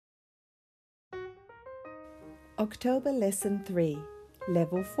October Lesson 3,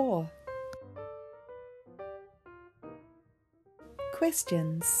 Level 4.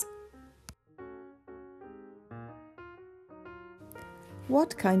 Questions.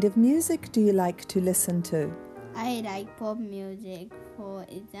 What kind of music do you like to listen to? I like pop music, for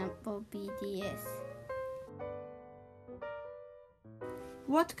example BTS.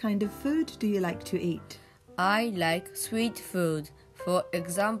 What kind of food do you like to eat? I like sweet food, for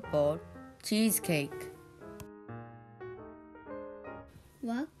example, cheesecake.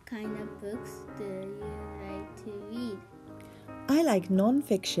 What kind of books do you like to read? I like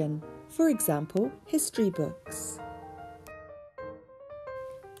non-fiction, for example, history books.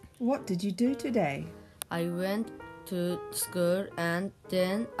 What did you do today? I went to school and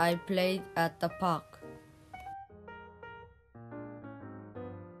then I played at the park.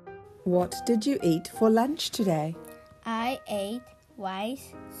 What did you eat for lunch today? I ate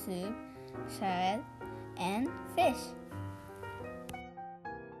rice, soup, salad, and fish.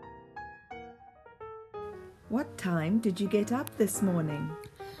 What time did you get up this morning?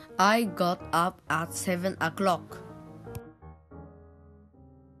 I got up at 7 o'clock.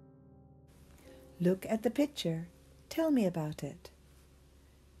 Look at the picture. Tell me about it.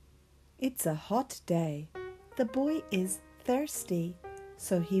 It's a hot day. The boy is thirsty,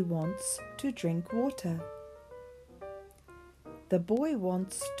 so he wants to drink water. The boy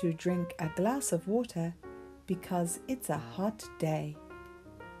wants to drink a glass of water because it's a hot day.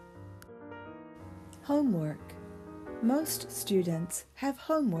 Homework. Most students have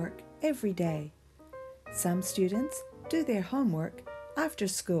homework every day. Some students do their homework after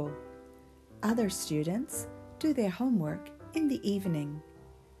school. Other students do their homework in the evening.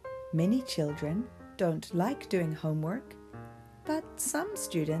 Many children don't like doing homework, but some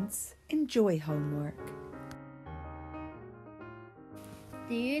students enjoy homework.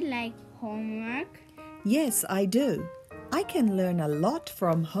 Do you like homework? Yes, I do. I can learn a lot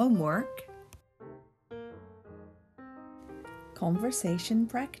from homework. Conversation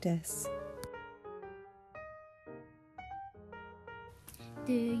practice.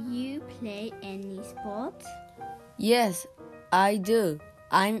 Do you play any sports? Yes, I do.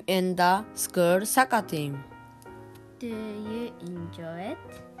 I'm in the school soccer team. Do you enjoy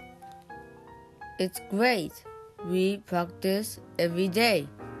it? It's great. We practice every day.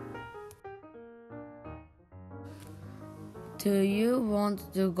 Do you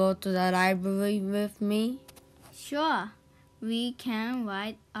want to go to the library with me? Sure. We can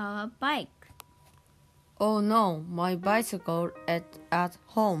ride our bike. Oh no, my bicycle is at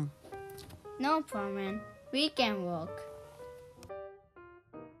home. No problem. We can walk.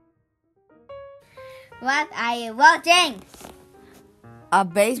 What are you watching? A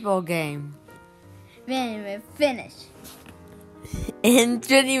baseball game. When we finish. In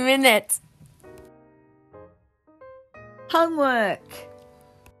 20 minutes. Homework.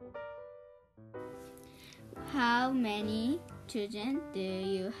 How many children do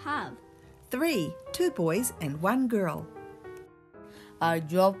you have? 3, 2 boys and 1 girl. I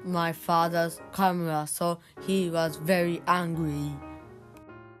dropped my father's camera, so he was very angry.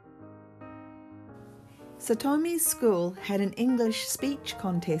 Satomi's school had an English speech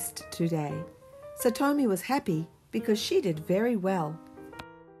contest today. Satomi was happy because she did very well.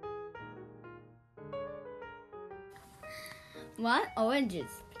 What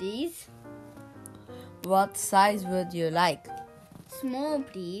oranges, please? What size would you like? Small,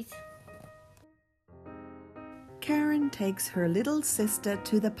 please. Karen takes her little sister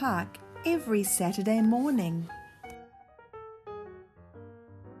to the park every Saturday morning.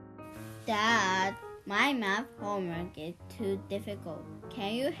 Dad, my math homework is too difficult.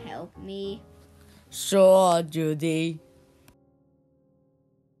 Can you help me? Sure, Judy.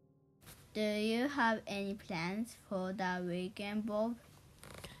 Do you have any plans for the weekend, Bob?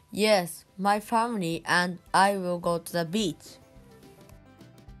 Yes, my family and I will go to the beach.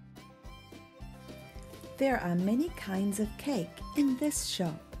 There are many kinds of cake in this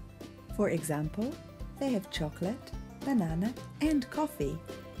shop. For example, they have chocolate, banana, and coffee.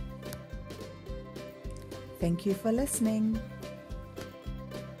 Thank you for listening.